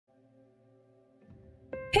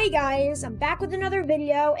Hey guys, I'm back with another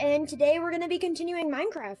video, and today we're going to be continuing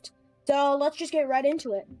Minecraft. So let's just get right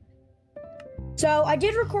into it. So I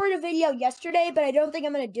did record a video yesterday, but I don't think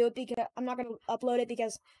I'm going to do it because I'm not going to upload it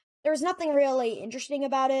because there was nothing really interesting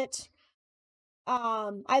about it.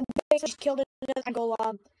 I basically just killed a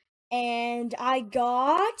golem, and I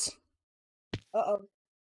got a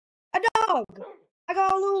dog. I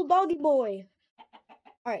got a little doggy boy.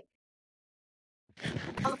 All right.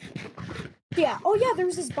 Yeah. Oh yeah, there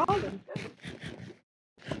was this biome.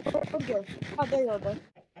 Where'd you go? Oh, there you are, boy.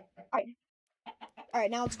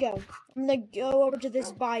 Alright, now let's go. I'm gonna go over to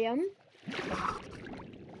this biome.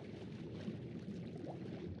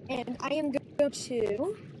 And I am going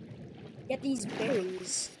to get these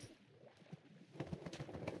berries.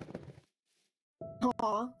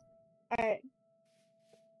 Aw. Alright.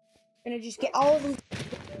 Gonna just get all of these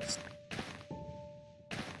berries.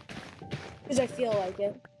 Because I feel like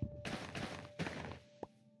it.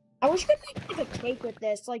 I wish I could make like a cake with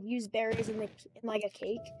this, like use berries in like a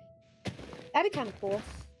cake. That'd be kind of cool.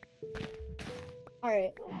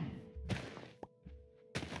 Alright.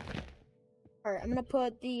 Alright, I'm gonna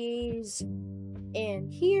put these in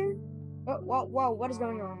here. Oh, whoa, what is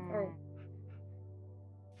going on? Alright.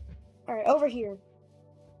 Alright, over here.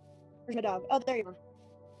 Where's my dog? Oh, there you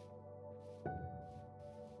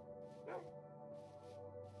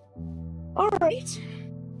are. Alright.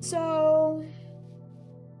 So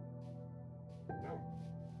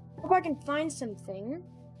hope I can find something.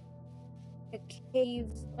 A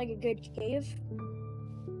cave, like a good cave.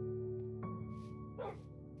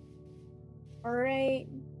 Alright.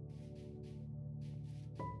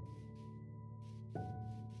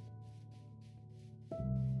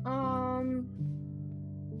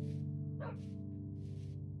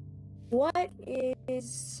 What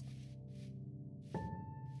is...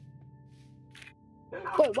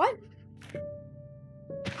 Wait, what?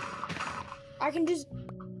 I can just...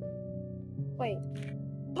 Wait.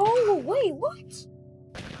 Oh, wait, what?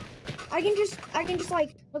 I can just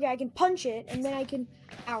like, okay, I can punch it, and then I can...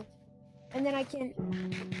 Ow. And then I can...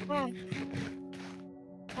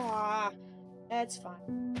 Ah, that's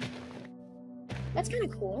fine. That's kind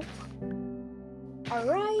of cool.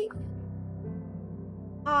 Alright.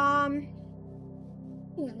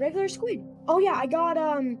 Regular squid. Oh yeah, I got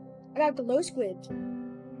glow squid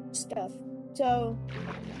stuff. So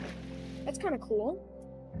that's kind of cool.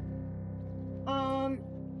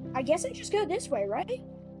 I guess I just go this way, right?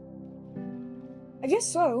 I guess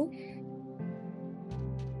so.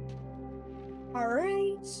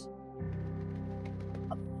 Alright.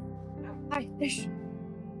 Hi, fish.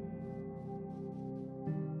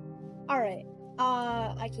 Alright.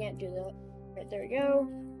 I can't do that. Right, there we go.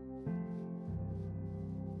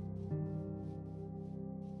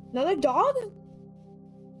 Another dog?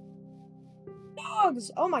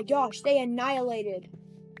 Dogs! Oh my gosh, they annihilated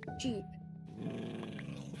sheep.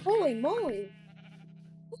 Holy moly.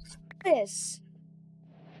 What's this?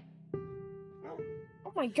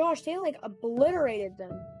 Oh my gosh, they like obliterated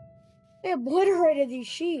them. They obliterated these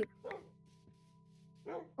sheep.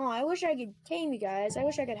 Oh, I wish I could tame you guys. I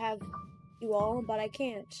wish I could have you all, but I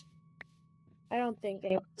can't. I don't think they...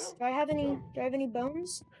 Do I have any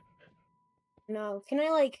bones? No. Can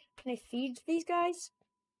I feed these guys?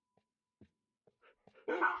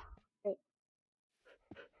 Wait.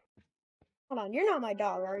 Hold on, you're not my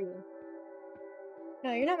dog, are you?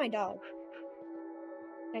 No, you're not my dog.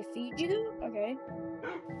 Can I feed you though? Okay.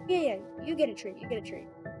 Yeah, you get a treat,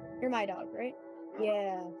 You're my dog, right?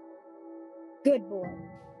 Yeah. Good boy.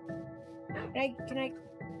 Can I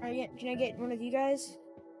get one of you guys?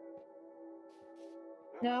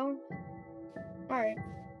 No? Alright.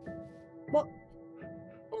 Well,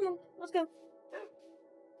 come on, let's go.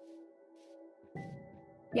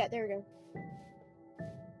 Yeah, there we go.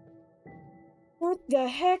 What the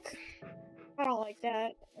heck? I don't like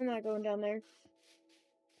that. I'm not going down there.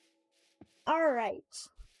 Alright.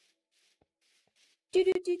 Do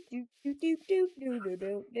do do do do do do do do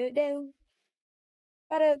do do do.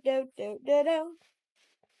 Do do do do do.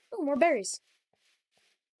 Oh, more berries.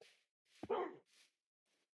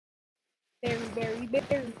 Berry.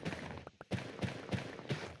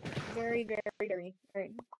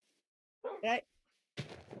 Very. Alright.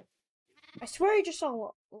 I swear I just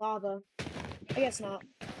saw lava. I guess not.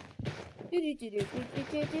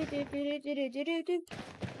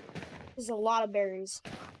 There's a lot of berries.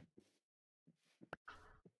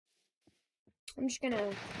 I'm just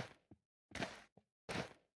gonna...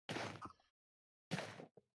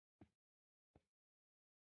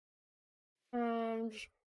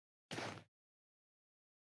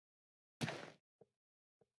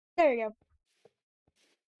 There we go.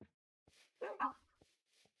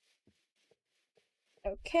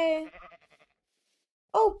 Okay.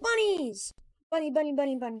 Oh, bunnies! Bunny, bunny,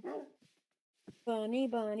 bunny, bunny. Bunny,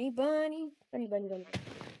 bunny, bunny. Bunny, bunny, bunny.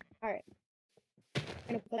 Alright.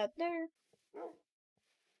 Gonna put that there.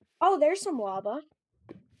 Oh, there's some lava.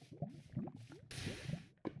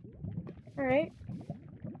 Alright.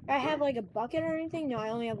 I have like a bucket or anything? No, I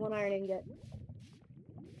only have one iron ingot.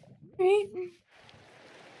 Alright.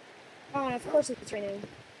 Oh, and of course it's raining.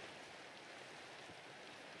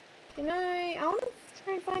 I want to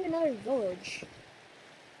try and find another village.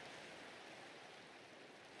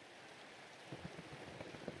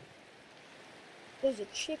 There's a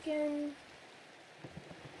chicken.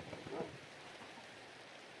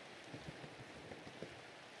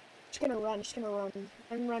 Just gonna run, just gonna run.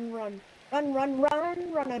 Run, run, run. Run, run,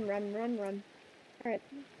 run, run, run, run, run, run. Alright.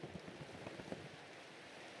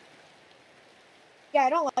 Yeah, I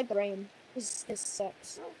don't like the rain. This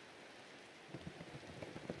sucks.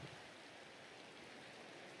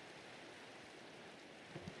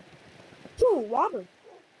 Ooh, water.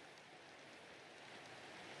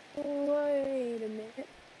 Wait a minute.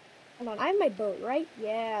 Hold on, I have my boat, right?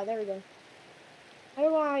 Yeah, there we go. How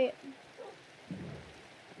do I...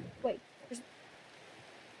 Wait.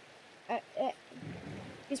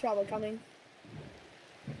 He's probably coming.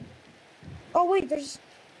 Oh, wait, there's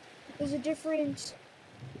a different...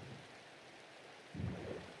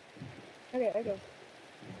 Okay.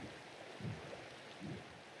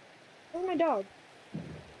 Where's my dog?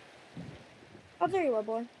 Oh, there you are,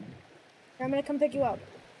 boy. Here, I'm gonna come pick you up.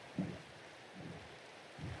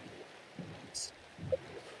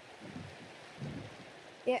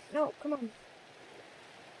 Yeah, no, come on.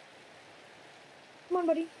 Come on,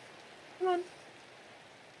 buddy. Come on.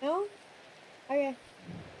 No? Okay.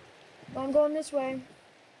 Well, I'm going this way.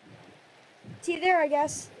 See you there, I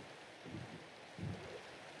guess.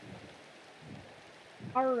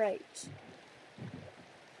 Alright.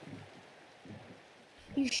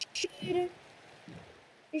 You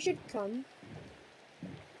should come.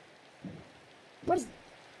 What is...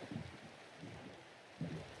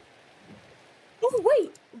 Oh,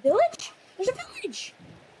 wait! Village? There's a village!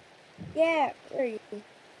 Yeah, where are you?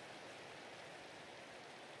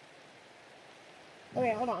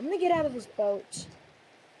 Okay, hold on. I'm gonna get out of this boat.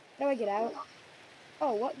 How do I get out?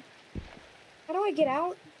 Oh, what? How do I get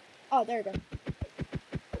out? Oh, there we go.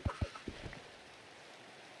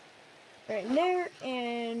 Right in there,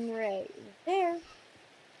 and right there.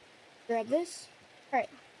 Grab this. Alright.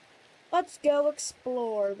 Let's go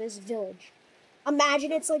explore this village.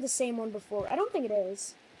 Imagine it's like the same one before. I don't think it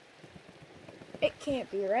is. It can't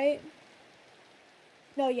be, right?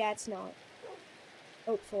 No, yeah, it's not.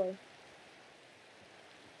 Hopefully.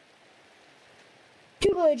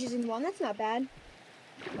 2 villages in one. That's not bad.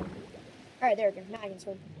 Alright, there we go. Now I can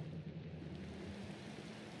swim.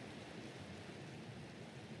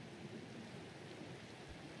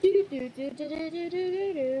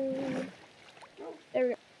 There we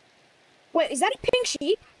go. Wait, is that a pink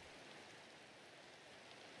sheep?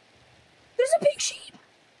 There's a pink sheep!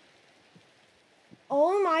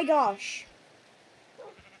 Oh my gosh.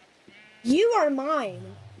 You are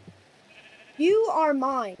mine. You are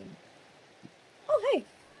mine. Oh, hey.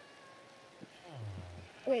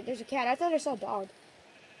 Wait, there's a cat. I thought I saw a dog.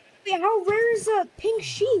 Wait, how rare is a pink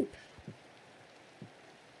sheep?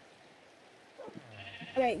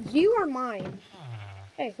 Okay, you are mine.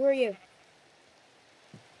 Hey, who are you?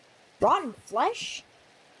 Rotten flesh?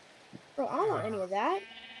 Bro, I don't want any of that.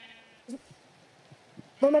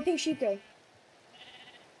 Where'd my pink sheep go?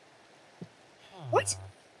 What?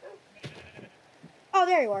 Oh,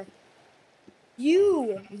 there you are.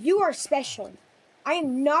 You are special. I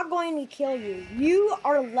am not going to kill you. You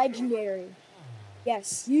are legendary.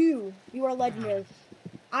 Yes, you are legendary.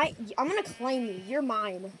 I'm gonna claim you. You're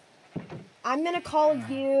mine. I'm gonna call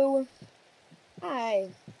you... Hi.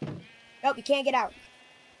 Nope, you can't get out.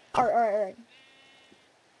 Alright.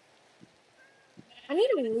 I need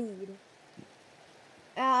a lead.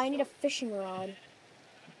 I need a fishing rod.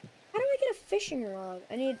 How do I get a fishing rod?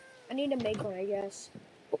 I need to make one, I guess.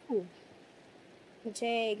 Ooh. I'll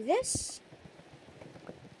take this.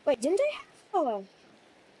 Wait, didn't I have a...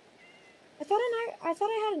 I thought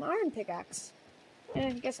I had an iron pickaxe.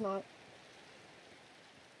 I guess not.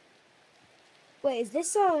 Wait, is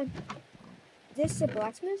this a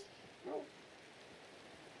blacksmith?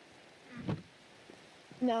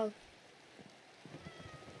 No.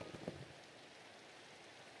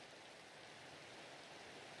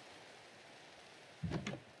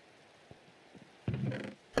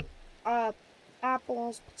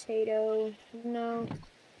 Apples, potato. No.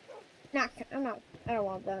 I don't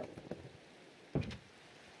want that.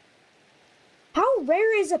 How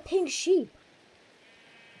rare is a pink sheep?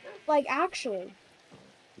 Like, actually.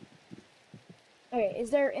 Okay, is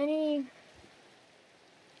there anything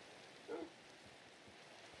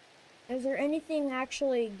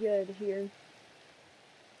actually good here?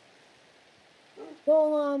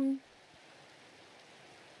 Well,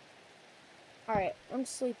 alright, I'm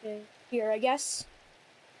sleeping here, I guess.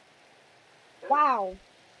 Wow.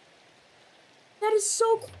 That is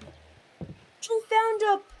so cool. You found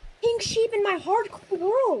a pink sheep in my hardcore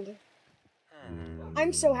world.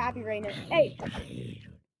 I'm so happy right now. Hey.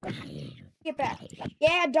 Get back.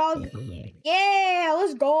 Yeah, dog. Yeah,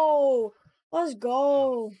 let's go. Let's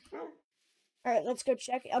go. Alright, let's go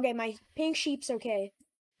check. Okay, my pink sheep's okay.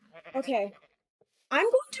 Okay. I'm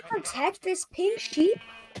going to protect this pink sheep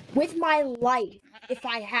with my life if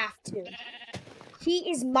I have to. He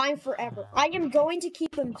is mine forever. I am going to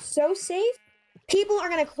keep him so safe. People are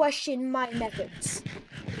going to question my methods.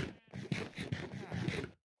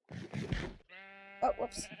 Oh,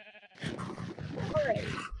 whoops. Alright.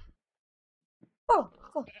 Oh.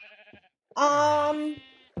 Okay.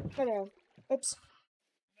 Oops.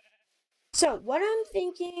 So, what I'm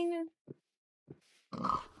thinking...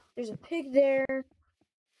 There's a pig there.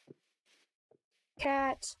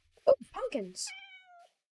 Cat. Oh, pumpkins.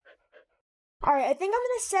 Alright, I think I'm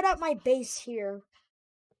gonna set up my base here.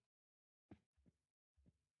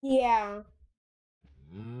 Yeah.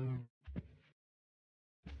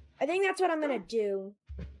 I think that's what I'm gonna do.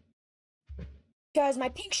 Because my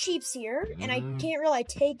pink sheep's here, and I can't really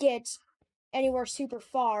take it anywhere super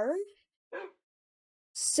far.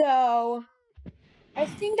 So, I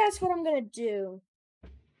think that's what I'm gonna do. I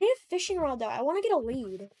need a fishing rod, though. I want to get a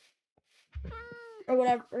lead. Or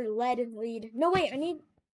whatever, or lead. No, wait, can I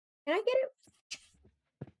get it?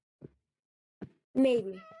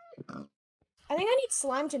 Maybe. I think I need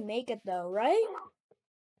slime to make it, though, right?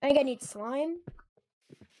 I think I need slime.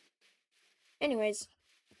 Anyways.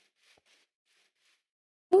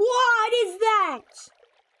 What is that?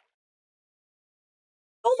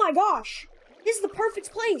 Oh my gosh. This is the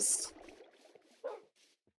perfect place.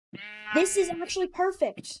 This is actually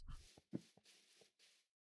perfect.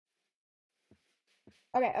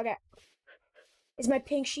 Okay. Is my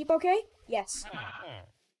pink sheep okay? Yes.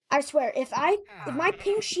 I swear, if my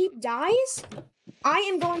pink sheep dies, I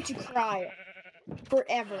am going to cry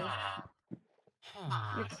forever.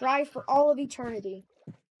 I'm gonna cry for all of eternity.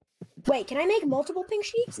 Wait, can I make multiple pink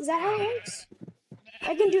sheeps? Is that how it works?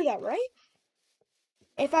 I can do that, right?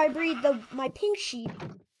 If I breed my pink sheep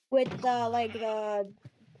with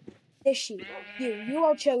this sheep, you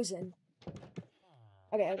are chosen.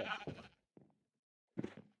 Okay.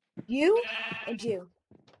 You and you.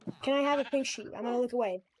 Can I have a pink sheep? I'm gonna look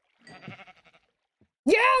away.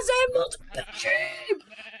 Yes, I have multiple pink sheep.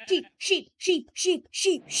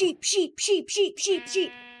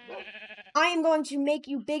 I am going to make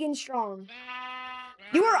you big and strong.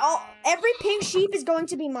 Every pink sheep is going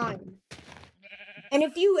to be mine. And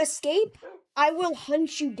if you escape, I will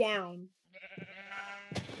hunt you down.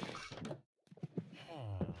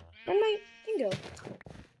 Where'd my thing go?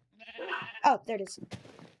 Oh, there it is.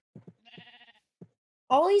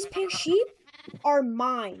 All these pink sheep are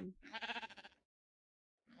mine.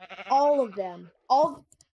 All of them. All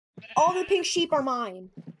the pink sheep are mine.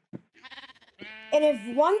 And if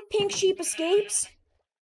one pink sheep escapes,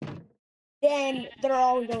 then they're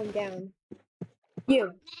all going down.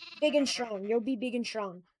 You, big and strong. You'll be big and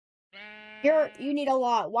strong. You need a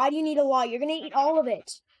lot. Why do you need a lot? You're gonna eat all of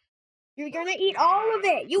it. You're gonna eat all of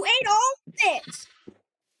it. You ate all of it.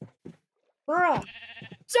 Bruh.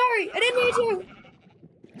 Sorry, I didn't mean to.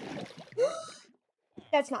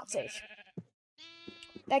 That's not safe.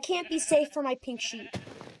 That can't be safe for my pink sheep.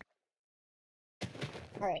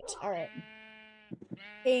 Alright.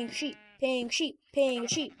 Pink sheep.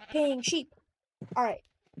 Alright.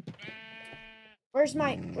 Where's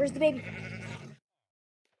the baby?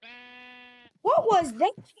 What was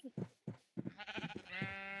that?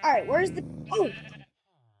 Alright, where's the... Oh!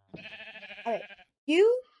 Alright.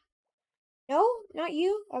 You? No? Not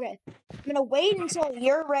you? Okay. I'm gonna wait until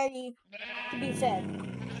you're ready to be fed.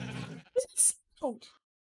 What's that sound?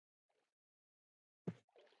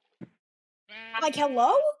 Like,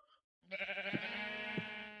 hello?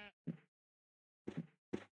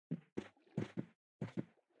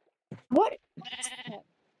 What?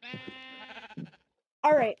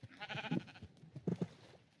 Alright.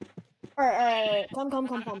 Alright.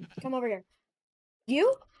 Come over here.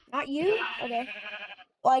 You? Not you? Okay.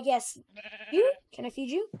 Well, I guess. You? Can I feed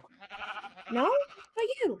you? No? Not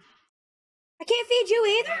you. I can't feed you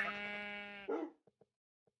either?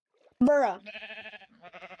 Bruh.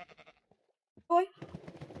 Boy.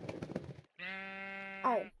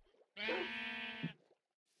 Alright.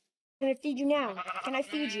 gonna feed you now. Can I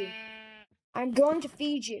feed you? I'm going to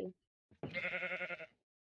feed you.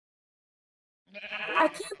 I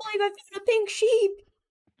can't believe I found a pink sheep.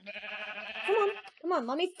 Come on,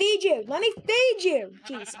 let me feed you. Let me feed you.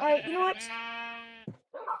 Jeez. All right, you know what?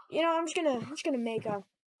 You know, I'm just gonna make a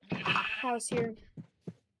house here.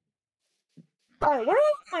 All right, where do I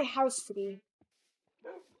want my house to be?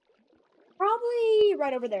 Probably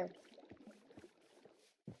right over there.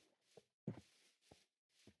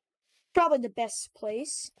 Probably the best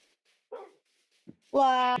place.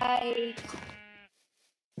 Like,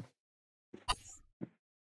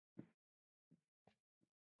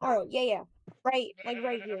 oh yeah, right, like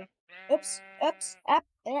right here. Oops, up,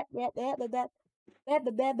 there we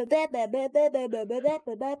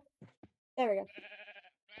go.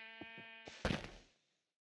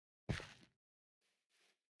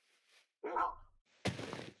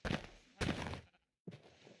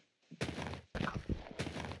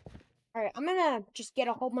 All right, I'm gonna just get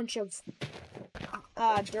a whole bunch of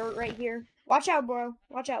dirt right here. Watch out, bro.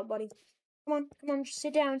 Watch out, buddy. Come on, just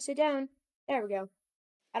sit down, sit down. There we go.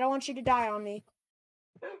 I don't want you to die on me.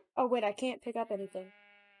 Oh wait, I can't pick up anything.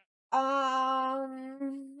 Oh,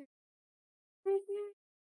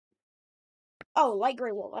 light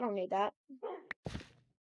gray wool. I don't need that.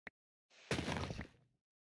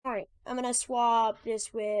 Alright, I'm gonna swap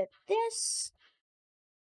this with this.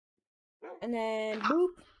 And then boop.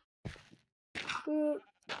 Boop.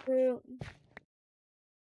 Boop.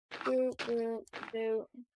 Boop. Boop. Boop.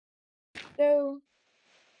 Boop.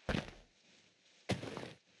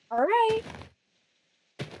 Alright.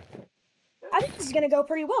 I think this is gonna go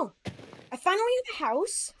pretty well. I finally have a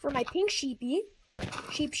house for my pink sheepy.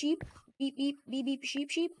 Sheep. Beep, beep, beep, beep,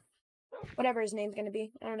 sheep. Whatever his name's gonna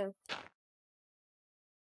be. I don't know.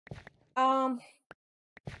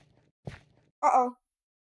 Uh-oh.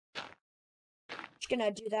 Just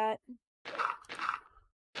gonna do that.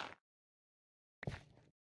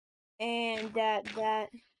 And that.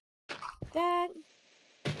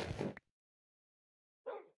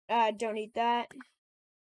 Don't need that.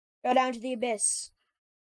 Go down to the abyss.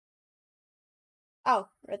 Oh,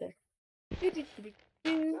 right there.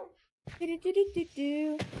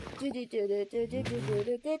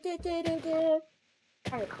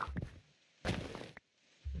 Alright.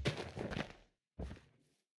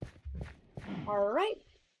 Alright.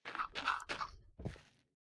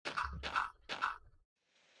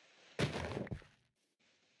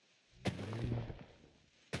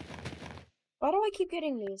 Why do I keep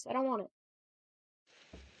getting these? I don't want it.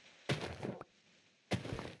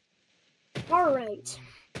 Alright.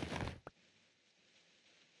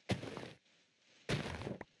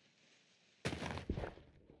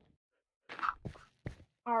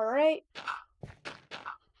 Alright.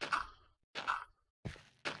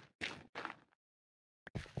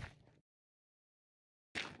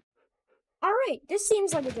 Alright, this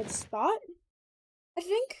seems like a good spot. I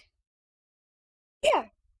think. Yeah.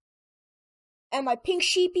 And my pink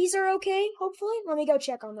sheepies are okay, hopefully. Let me go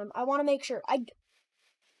check on them. I want to make sure.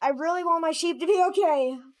 I really want my sheep to be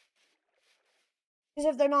okay.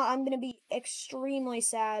 Because if they're not, I'm going to be extremely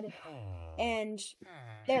sad. And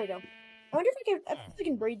there we go. I wonder if I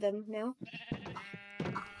can breed them now.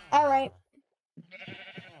 Alright.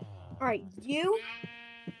 Alright, you.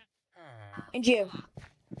 And you.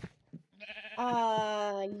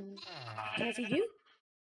 Can I feed you?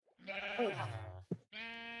 Oh.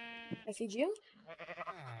 Can I feed you?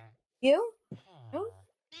 You? No?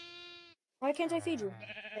 Why can't I feed you?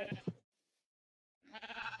 Okay.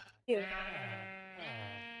 You.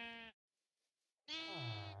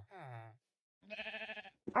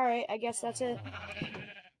 Alright, I guess that's it.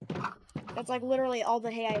 That's like literally all the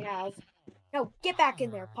hay I have. No, get back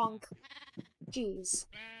in there, punk. Jeez.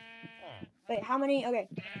 Wait, how many? Okay.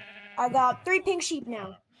 I got 3 pink sheep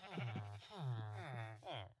now.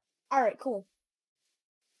 Alright, cool.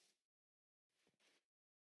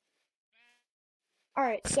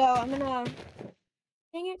 Alright, so I'm gonna...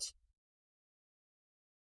 Dang it.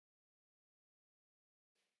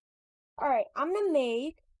 Alright, I'm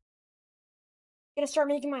gonna start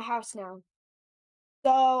making my house now.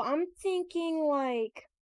 So, I'm thinking, like...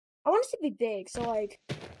 I want it to be big, so, like...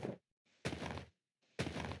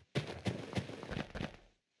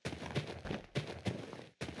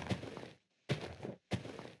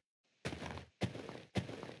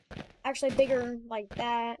 Actually, bigger like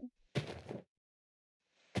that.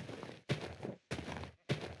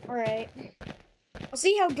 Alright. I'll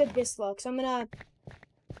see how good this looks. I'm gonna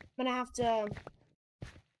have to...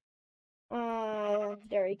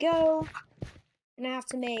 there we go. I'm gonna have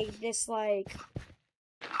to make this, like...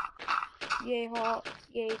 Yay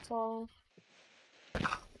tall.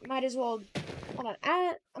 might as well, hold on,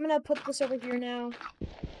 I'm gonna put this over here now,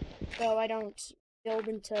 so I don't build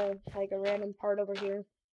into, like, a random part over here.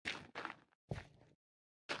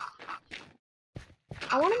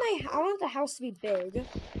 I want the house to be big,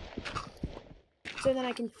 so then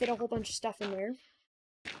I can fit a whole bunch of stuff in there.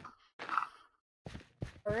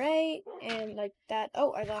 Alright, and like that.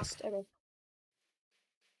 Oh, I lost. Okay.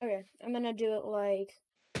 Okay, I'm gonna do it like...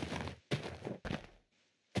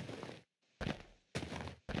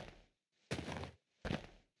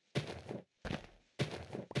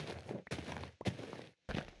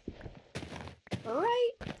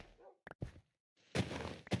 Alright.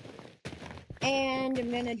 And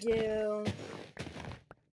I'm gonna do...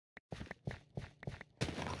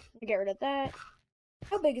 Get rid of that.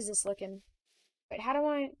 How big is this looking? Wait, how do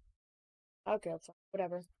I... Okay, it's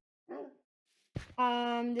whatever.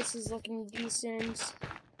 This is looking decent.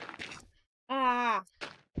 Ah!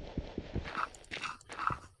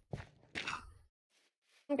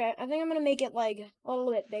 Okay, I think I'm gonna make it, like, a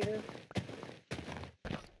little bit bigger.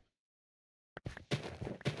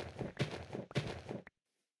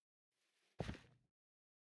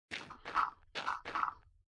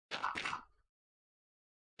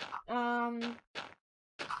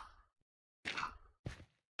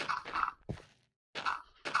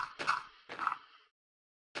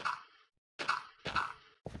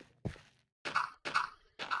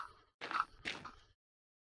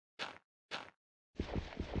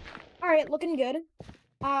 Alright, looking good.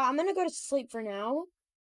 I'm gonna go to sleep for now.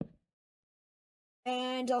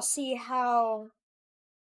 And I'll see how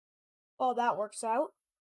all that works out.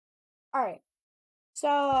 Alright.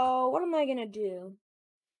 So, what am I gonna do?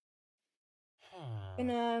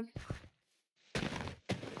 Gonna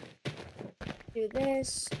do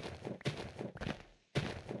this.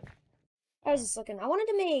 How's this looking? I want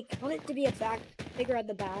it to be a back bigger at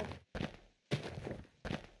the back.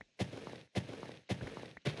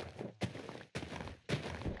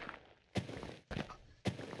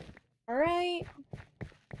 Alright.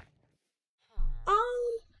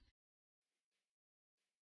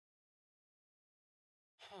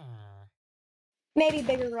 Maybe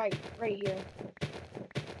bigger right here.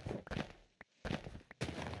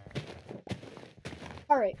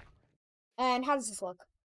 Alright. And how does this look?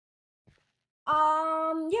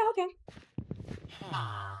 Yeah, okay.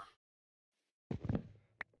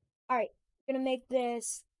 Alright, gonna make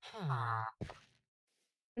this...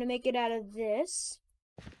 gonna make it out of this.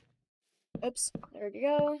 Oops, there we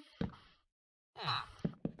go.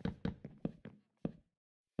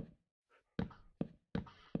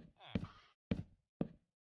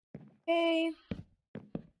 Okay.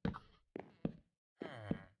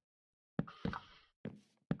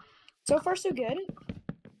 So far, so good.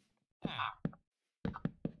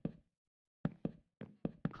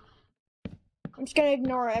 I'm just gonna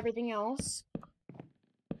ignore everything else.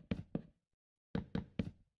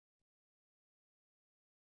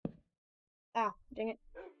 Ah, dang it.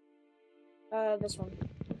 This one.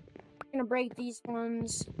 I'm gonna break these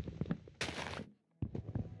ones.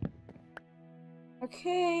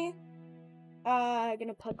 Okay.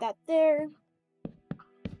 Gonna put that there.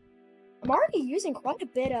 I'm already using quite a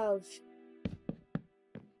bit of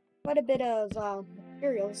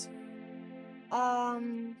materials. Oh,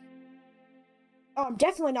 I'm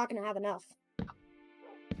definitely not gonna have enough.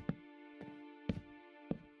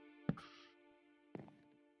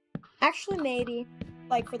 Actually, maybe,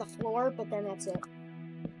 like, for the floor, but then that's it.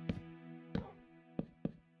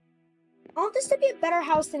 I want this to be a better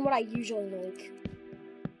house than what I usually make.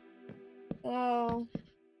 Oh,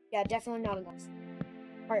 yeah, definitely not enough.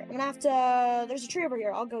 Alright, I'm gonna have to... There's a tree over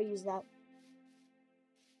here. I'll go use that.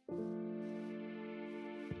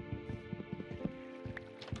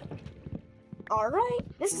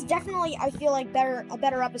 Alright. This is definitely, I feel like, a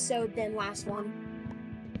better episode than last one.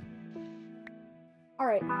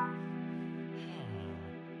 Alright.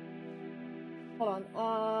 Hold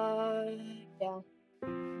on. Yeah.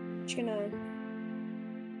 Just gonna...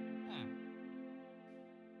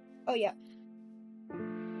 Oh, yeah.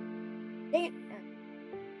 Dang it.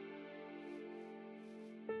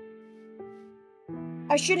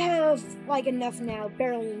 I should have, like, enough now.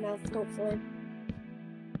 Barely enough, hopefully.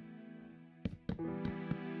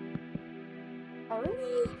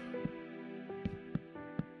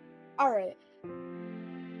 Alright.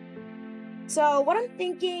 So, what I'm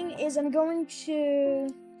thinking is I'm going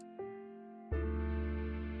to...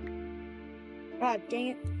 Ah, dang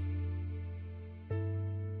it.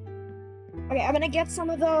 Okay, I'm gonna get some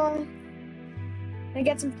of the... I'm gonna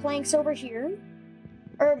get some planks over here.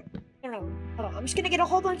 Or, I don't know. Hold on. I'm just gonna get a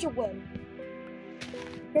whole bunch of wood.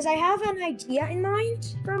 Because I have an idea in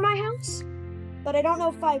mind for my house. but I don't know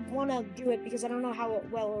if I want to do it because I don't know how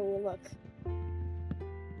well it will look.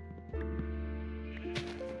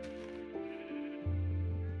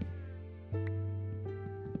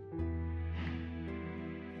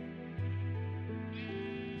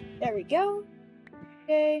 There we go.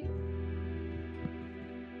 Okay.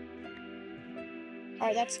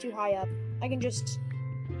 Alright, that's too high up. I can just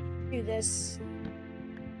do this.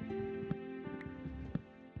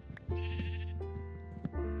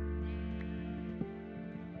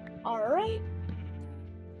 Alright.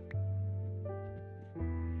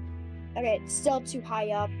 Okay, it's still too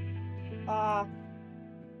high up.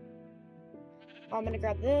 I'm gonna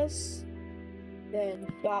grab this. Then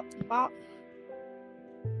bop, bop.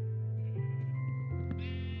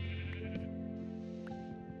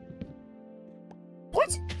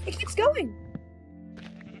 What? It keeps going.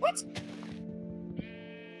 What?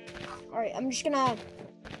 Alright, I'm just gonna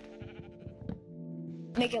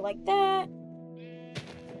make it like that.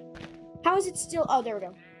 How is it still? Oh, there we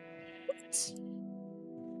go. What?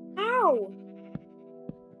 How?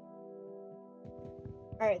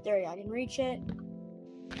 Alright, there we go. I can reach it.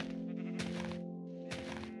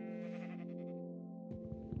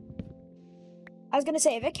 I was gonna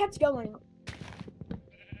say, if it kept going.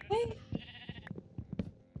 Wait.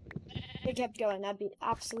 If it kept going, that'd be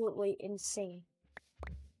absolutely insane.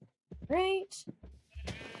 Right.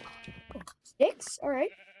 Sticks?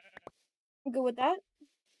 Alright. I'm good with that.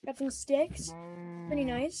 Got some sticks. Pretty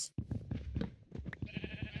nice.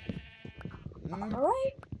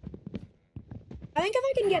 Alright. I think if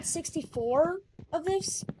I can get 64 of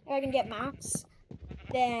this, if I can get max,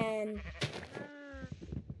 then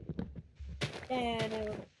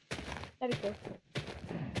that'd be cool.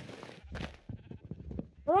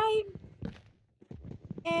 Alright.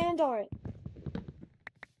 And alright.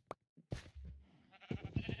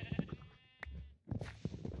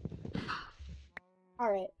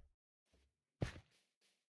 Alright.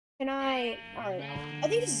 Alright. I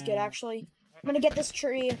think this is good, actually. I'm gonna get this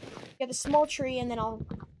tree, get the small tree, and then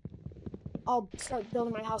I'll start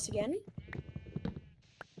building my house again.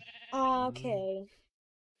 Okay.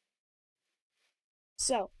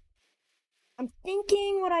 So, I'm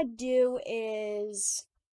thinking what I'd do is...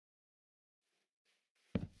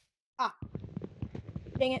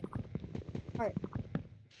 Dang it. Alright.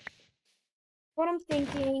 What I'm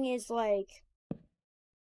thinking is, like...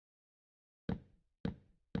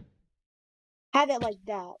 have it like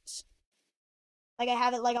that. Like, I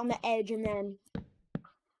have it, like, on the edge, and then...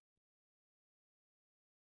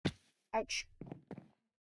 Ouch.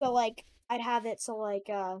 So, like, I'd have it so, like,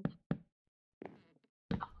 so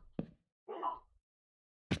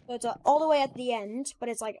it's all the way at the end, but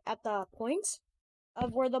it's, like, at the point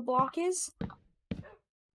of where the block is.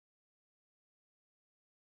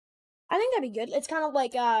 I think that'd be good. It's kind of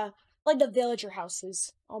like the villager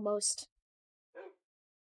houses, almost.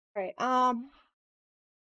 Right,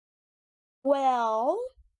 well,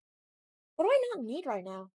 what do I not need right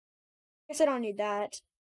now? I guess I don't need that.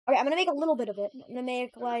 Okay, I'm gonna make a little bit of it. I'm gonna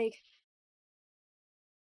make, like...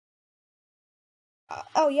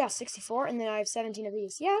 oh, yeah, 64, and then I have 17 of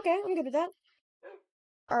these. Yeah, okay, I'm good with that.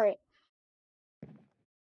 Alright.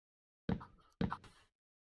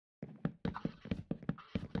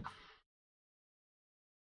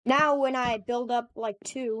 Now, when I build up, like,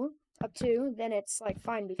 up two, then it's, like,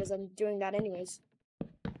 fine, because I'm doing that anyways.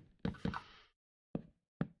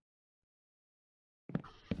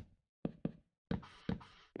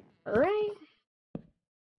 Alright.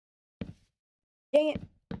 Dang it.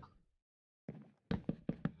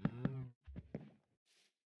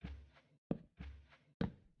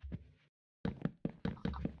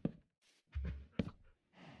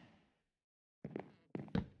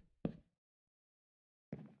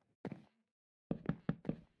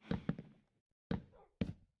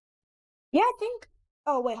 Yeah, I think...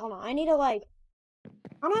 oh, wait, hold on. I need to, like... I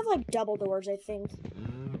don't have, like, double doors, I think.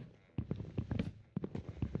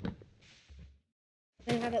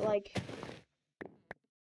 And have it, like...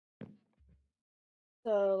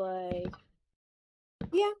 so, like...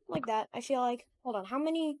 yeah, like that. I feel like... hold on, how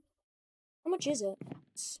much is it?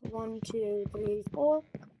 It's 1, 2, 3, 4.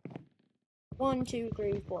 1, 2,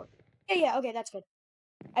 3, 4. Yeah, okay, that's good.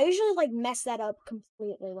 I usually, like, mess that up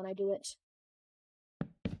completely when I do it.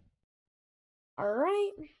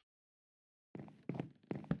 Alright.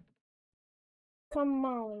 Come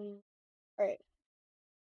on. Alright.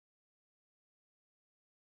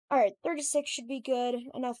 Alright, 36 should be good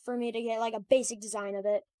enough for me to get, like, a basic design of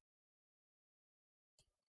it.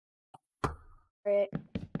 Alright.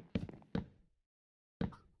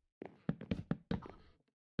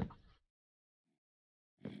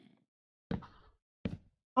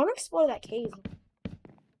 I want to explore that cave.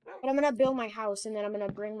 But I'm gonna build my house, and then I'm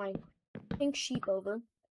gonna bring my pink sheep over.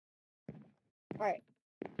 Alright.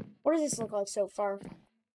 What does this look like so far?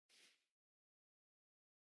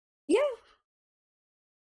 Yeah.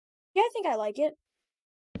 Yeah, I think I like it.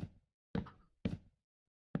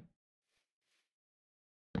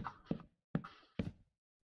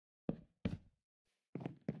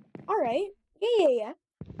 Alright. Yeah.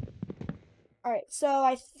 Alright, so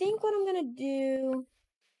I think what I'm gonna do...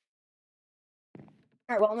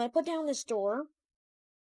 Alright, well, I'm gonna put down this door.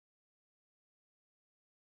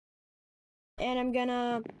 And I'm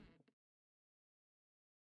gonna...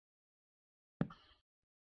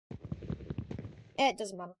 It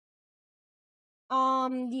doesn't matter.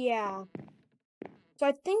 Yeah. So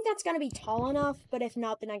I think that's gonna be tall enough, but if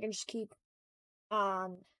not, then I can just keep, I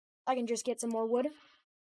can just get some more wood.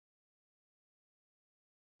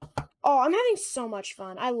 Oh, I'm having so much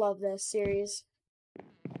fun. I love this series.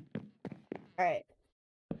 Alright.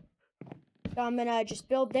 So I'm gonna just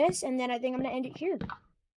build this, and then I think I'm gonna end it here.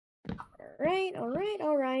 Alright.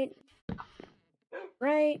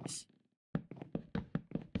 Right.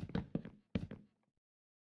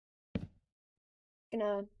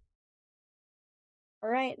 Gonna...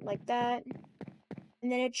 Alright, like that.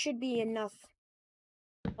 And then it should be enough,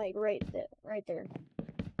 like, right there.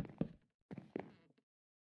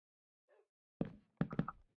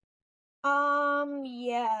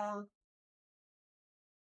 Yeah.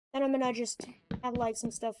 And I'm gonna just have, like,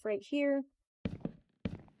 some stuff right here.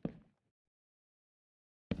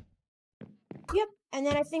 Yep, and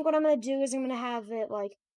then I think what I'm gonna do is I'm gonna have it,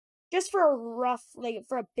 like, just for a rough, like,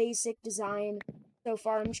 for a basic design so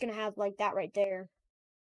far, I'm just gonna have, like, that right there.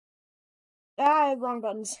 Ah, wrong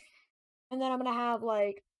buttons. And then I'm gonna have,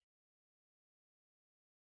 like,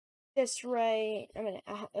 this right, I'm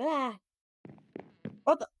gonna,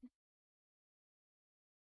 what the?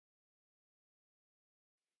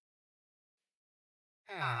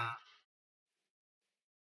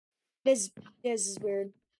 This is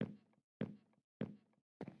weird.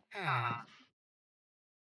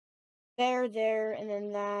 There, and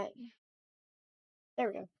then that. There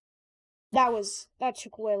we go. That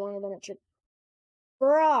took way longer than it should.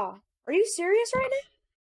 Bruh, are you serious right now?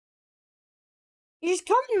 You just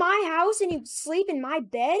come in my house and you sleep in my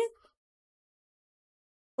bed?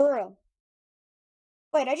 Bruh.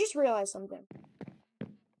 Wait, I just realized something.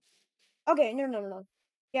 Okay, no.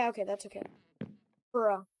 Yeah, okay, that's okay.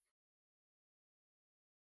 Bruh.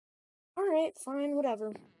 Alright, fine,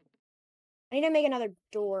 whatever. I need to make another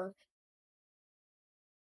door.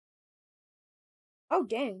 Oh,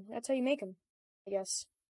 dang, that's how you make them, I guess.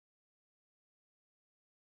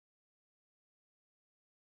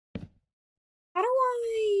 How do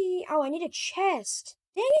I... Oh, I need a chest.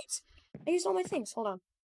 Dang it! I used all my things. Hold on.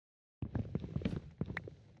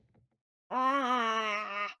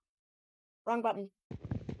 Ah! Wrong button.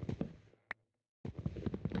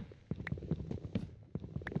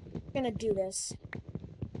 I'm gonna do this.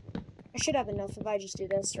 I should have enough if I just do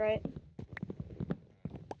this, right?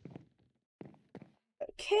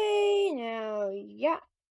 Okay, now, yeah.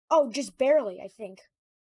 Oh, just barely, I think.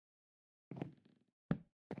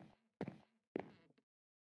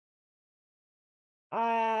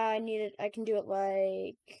 I can do it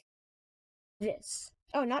like this.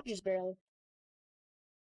 Oh, not just barely.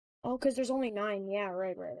 Oh, because there's only 9. Yeah,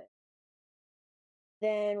 right.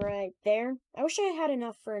 Then right there. I wish I had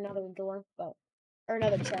enough for another door, or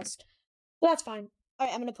another chest. But that's fine.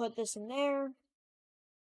 Alright, I'm gonna put this in there.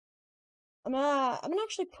 I'm gonna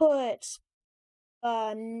actually put,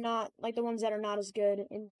 not, like, the ones that are not as good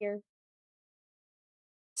in here.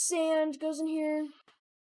 Sand goes in here.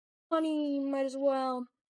 Honey, might as well.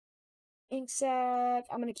 Ink sac.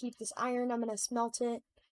 I'm gonna keep this iron. I'm gonna smelt it.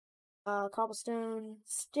 Cobblestone,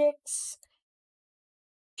 sticks,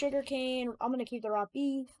 sugarcane. I'm gonna keep the raw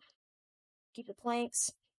beef. Keep the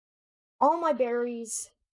planks. All my berries.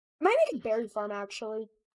 I might make a berry farm actually.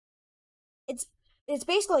 It's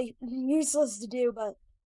basically useless to do, but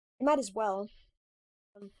I might as well.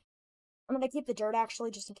 I'm gonna keep the dirt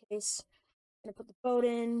actually, just in case. I'm gonna put the boat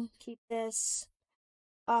in. Keep this.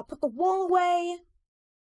 Put the wool away.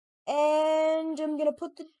 And I'm gonna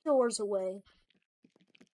put the doors away.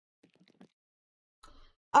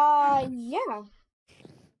 Yeah.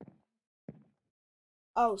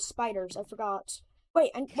 Oh, spiders, I forgot.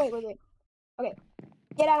 Wait. Okay,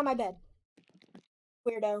 get out of my bed.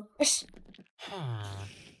 Weirdo.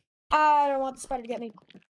 I don't want the spider to get me.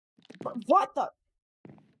 What the?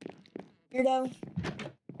 Weirdo.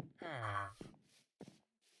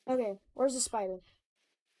 Okay, where's the spider?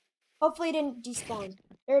 Hopefully it didn't despawn.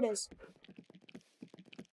 There it is.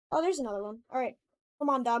 Oh, there's another one. Alright. Come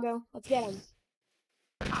on, doggo. Let's get him.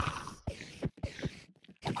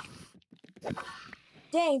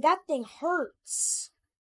 Dang, that thing hurts.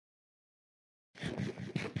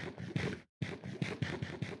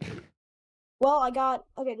 Well,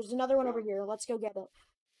 okay, there's another one over here. Let's go get it.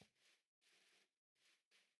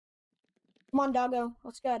 Come on, doggo.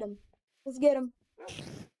 Let's get him. Let's get him.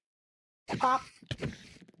 Pop.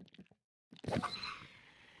 Are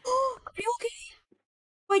you okay?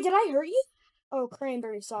 Wait, did I hurt you? Oh,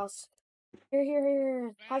 cranberry sauce.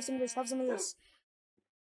 Here. Have some of this.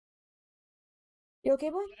 You okay,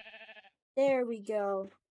 boy? There we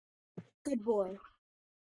go. Good boy.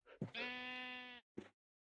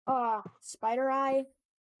 Spider eye.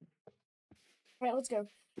 Alright, let's go.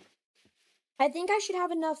 I think I should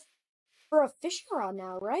have enough for a fishing rod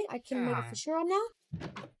now, right? I can make a fishing rod now?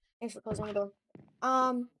 Thanks for closing the door.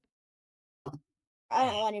 I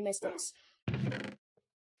don't know any mistakes.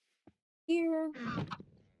 Here.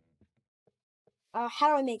 How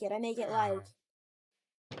do I make it? I make it like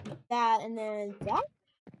that and then that?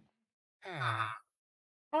 How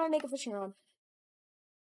do I make a fishing rod?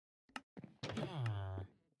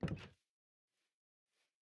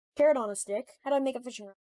 Carrot on a stick. How do I make a fishing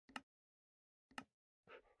rod?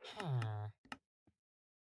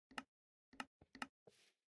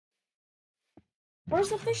 Where's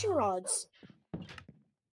the fishing rods?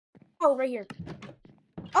 Oh, right here.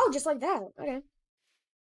 Oh, just like that. Okay.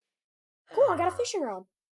 Cool, I got a fishing rod.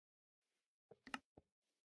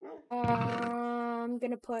 I'm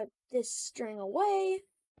gonna put this string away.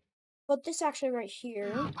 Put this actually right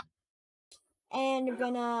here. And I'm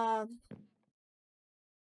gonna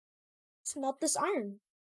smelt this iron.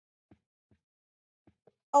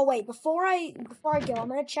 Oh wait, before I go, I'm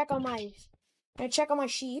gonna check on my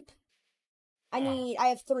sheep. I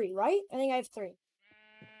have 3, right? I think I have 3.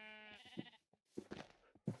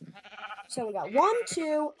 So we got 1,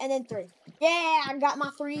 2, and then 3. Yeah, I got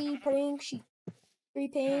my 3 pink sheep. 3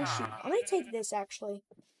 pink sheep. I'm gonna take this actually.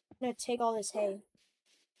 I'm gonna take all this hay.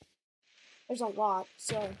 There's a lot,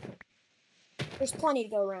 so there's plenty to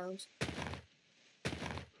go around.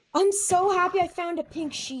 I'm so happy I found a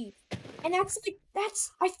pink sheep. And I'm pretty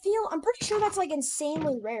sure that's like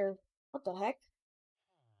insanely rare. What the heck?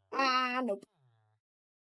 Nope.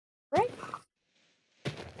 Right?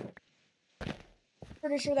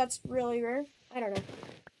 Pretty sure that's really rare. I don't know.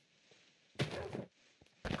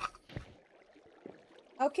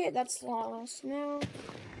 Okay, that's lost now.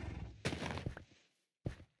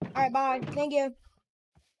 Alright, bye. Thank you.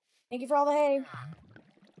 Thank you for all the hay.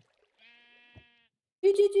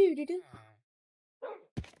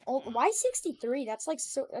 Oh, why 63? That's like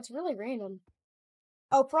that's really random.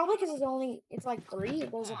 Oh, probably because it's like 3.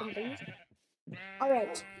 It goes up in 3s.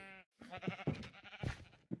 Alright.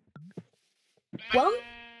 Well,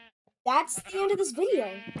 that's the end of this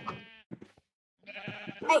video.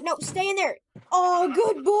 Hey, no, stay in there. Oh,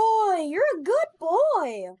 good boy. You're a good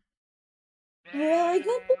boy. Really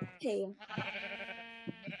good boy.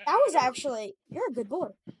 You're a good boy.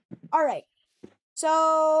 Alright.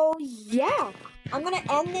 So, yeah. I'm going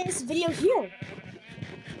to end this video here.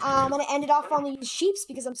 I'm going to end it off on these sheeps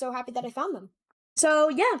because I'm so happy that I found them. So,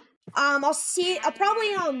 yeah. I'll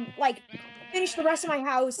probably, like, finish the rest of my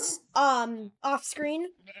house, off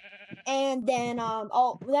screen. And then,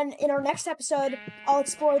 then in our next episode, I'll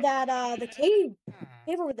explore the cave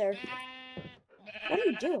over there. What are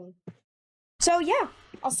you doing? So, yeah,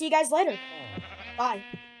 I'll see you guys later. Bye.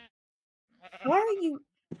 Why are you...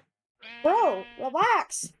 Bro,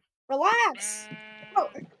 relax. Relax. Oh.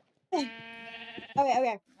 Okay.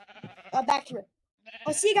 Back to it.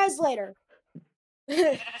 I'll see you guys later.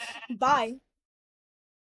 Bye.